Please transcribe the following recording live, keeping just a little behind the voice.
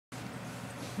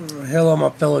Hello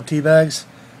my fellow teabags,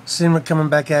 Cinema coming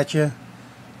back at you.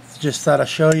 Just thought I'd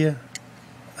show you.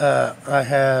 I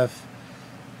have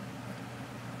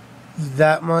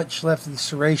that much left of the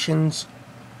serrations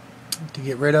to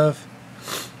get rid of.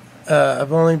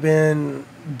 I've only been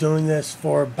doing this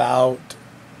for about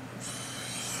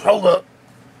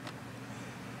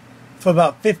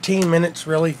 15 minutes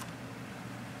really.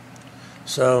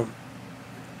 So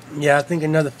yeah, I think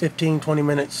another 15-20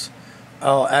 minutes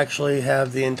I'll actually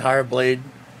have the entire blade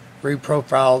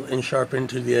reprofiled and sharpened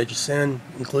to the edge of sin,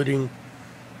 including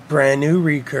brand new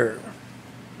recurve.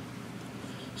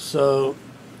 So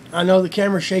I know the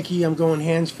camera's shaky. I'm going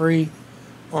hands-free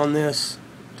on this.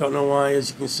 Don't know why.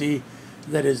 As you can see,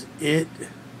 that is it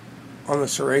on the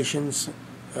serrations.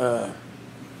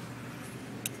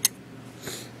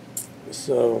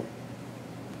 So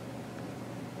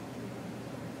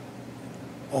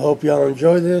I hope y'all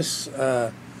enjoy this.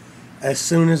 As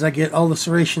soon as I get all the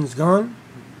serrations gone,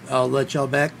 I'll let y'all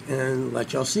back and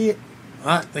let y'all see it.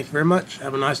 Alright, thank you very much.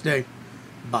 Have a nice day.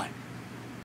 Bye.